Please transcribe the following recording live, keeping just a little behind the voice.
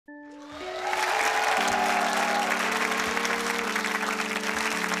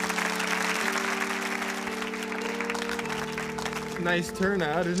Nice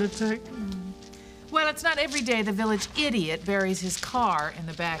turnout, isn't it? Well, it's not every day the village idiot buries his car in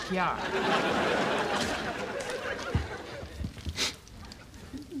the backyard.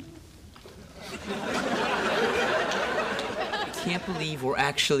 I can't believe we're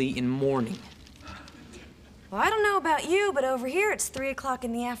actually in mourning. Well, I don't know about you, but over here it's 3 o'clock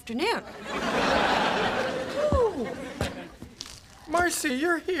in the afternoon. Ooh. Marcy,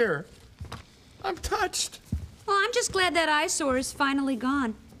 you're here. I'm touched. Well, I'm just glad that eyesore is finally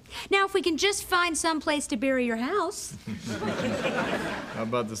gone. Now, if we can just find some place to bury your house. How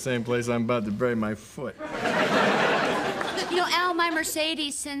about the same place I'm about to bury my foot? You know, Al, my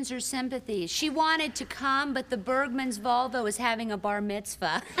Mercedes sends her sympathies. She wanted to come, but the Bergman's Volvo is having a bar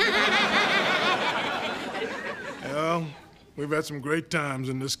mitzvah. Well, we've had some great times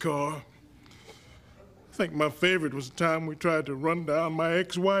in this car. I think my favorite was the time we tried to run down my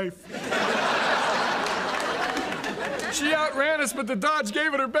ex-wife. She outran us, but the Dodge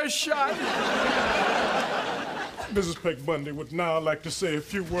gave it her best shot. Mrs. Peg Bundy would now like to say a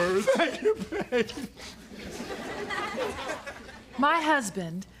few words. Thank you, babe. My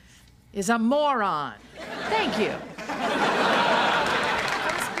husband is a moron. Thank you.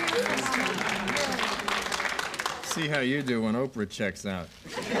 See how you do when Oprah checks out.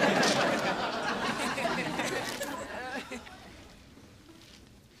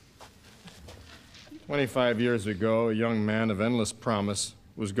 25 years ago, a young man of endless promise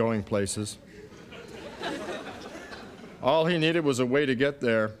was going places. All he needed was a way to get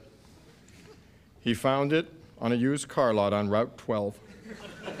there. He found it on a used car lot on Route 12.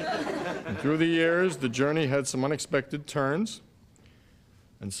 And through the years, the journey had some unexpected turns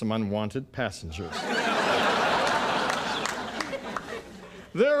and some unwanted passengers.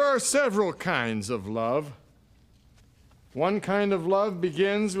 There are several kinds of love. One kind of love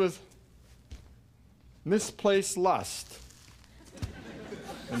begins with misplaced lust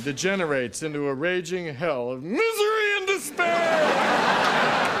and degenerates into a raging hell of misery and despair.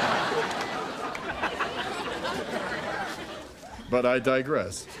 But I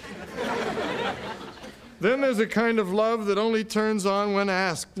digress. Then there's a kind of love that only turns on when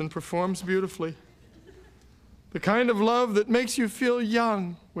asked and performs beautifully. The kind of love that makes you feel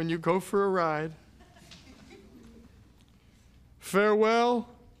young when you go for a ride. Farewell,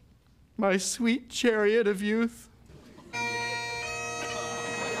 my sweet chariot of youth.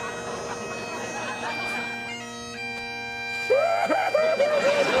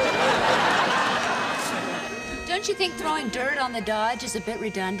 Don't you think throwing dirt on the Dodge is a bit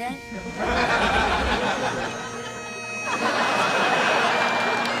redundant?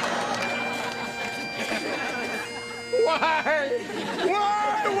 Why? Why?